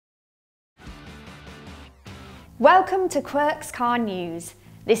Welcome to Quirks Car News.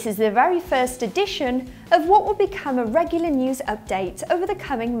 This is the very first edition of what will become a regular news update over the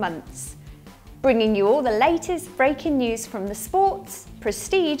coming months, bringing you all the latest breaking news from the sports,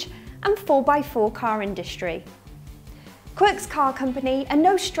 prestige and 4x4 car industry. Quirks Car Company are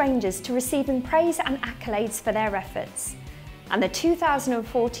no strangers to receiving praise and accolades for their efforts, and the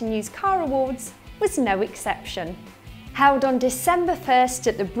 2014 Used Car Awards was no exception. Held on December 1st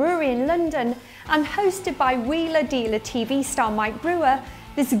at the Brewery in London and hosted by Wheeler Dealer TV star Mike Brewer,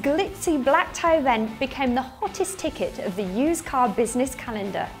 this glitzy black tie event became the hottest ticket of the used car business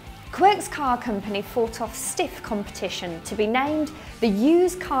calendar. Quirks Car Company fought off stiff competition to be named the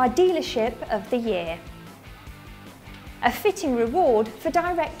Used Car Dealership of the Year. A fitting reward for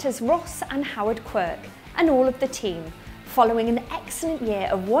directors Ross and Howard Quirk and all of the team, following an excellent year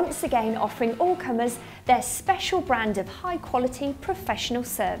of once again offering all-comers their special brand of high-quality professional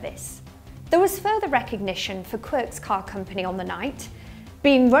service. There was further recognition for Quirks Car Company on the night,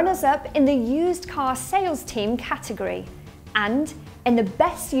 being runners-up in the Used Car Sales Team category and in the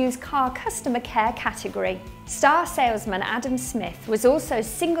Best Used Car Customer Care category. Star salesman Adam Smith was also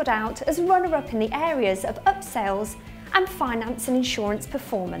singled out as runner-up in the areas of upsales and finance and insurance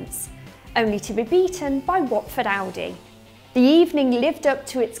performance, only to be beaten by Watford Audi. The evening lived up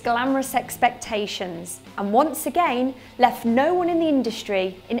to its glamorous expectations and once again left no one in the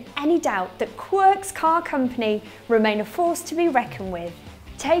industry in any doubt that Quirks Car Company remain a force to be reckoned with.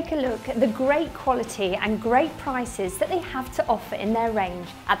 Take a look at the great quality and great prices that they have to offer in their range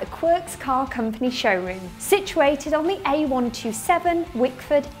at the Quirks Car Company showroom, situated on the A127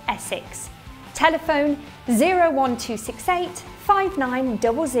 Wickford, Essex. Telephone 01268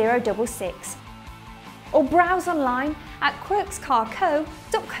 590066 or browse online at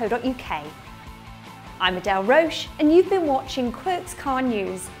quirkscarco.co.uk. I'm Adele Roche and you've been watching Quirks Car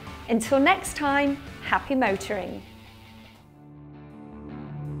News. Until next time, happy motoring.